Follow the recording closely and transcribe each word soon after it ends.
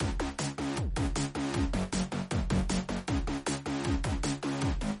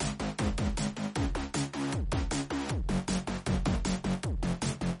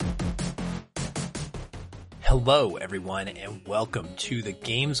Hello, everyone, and welcome to the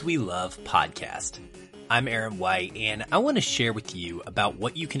Games We Love podcast. I'm Aaron White, and I want to share with you about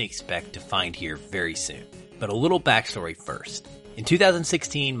what you can expect to find here very soon. But a little backstory first. In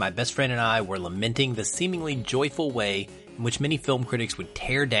 2016, my best friend and I were lamenting the seemingly joyful way in which many film critics would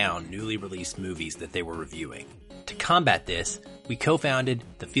tear down newly released movies that they were reviewing. To combat this, we co-founded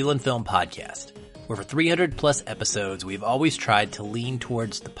the Feel and Film podcast, where for 300 plus episodes, we've always tried to lean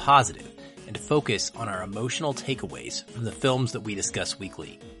towards the positive and to focus on our emotional takeaways from the films that we discuss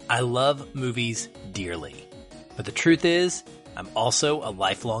weekly. I love movies dearly, but the truth is, I'm also a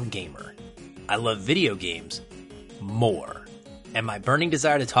lifelong gamer. I love video games more, and my burning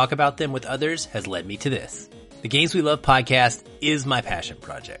desire to talk about them with others has led me to this. The Games We Love podcast is my passion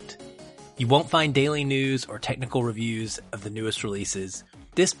project. You won't find daily news or technical reviews of the newest releases.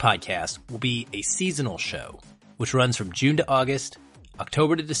 This podcast will be a seasonal show, which runs from June to August,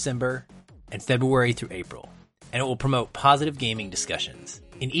 October to December, and February through April, and it will promote positive gaming discussions.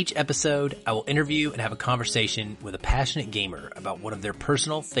 In each episode, I will interview and have a conversation with a passionate gamer about one of their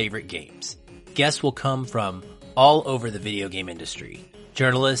personal favorite games. Guests will come from all over the video game industry.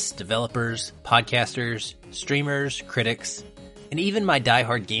 Journalists, developers, podcasters, streamers, critics, and even my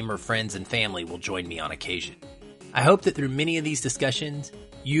diehard gamer friends and family will join me on occasion. I hope that through many of these discussions,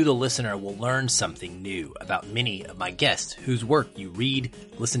 you, the listener, will learn something new about many of my guests whose work you read,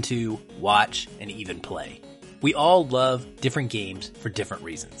 listen to, watch, and even play. We all love different games for different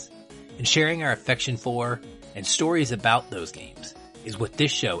reasons, and sharing our affection for and stories about those games is what this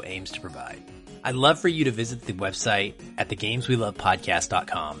show aims to provide. I'd love for you to visit the website at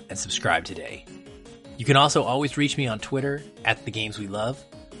thegameswelovepodcast.com and subscribe today. You can also always reach me on Twitter at thegameswelove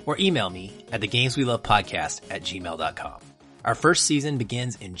or email me at thegameswelovepodcast@gmail.com. Our first season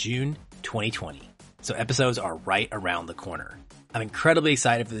begins in June 2020, so episodes are right around the corner. I'm incredibly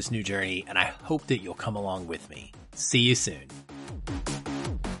excited for this new journey, and I hope that you'll come along with me. See you soon.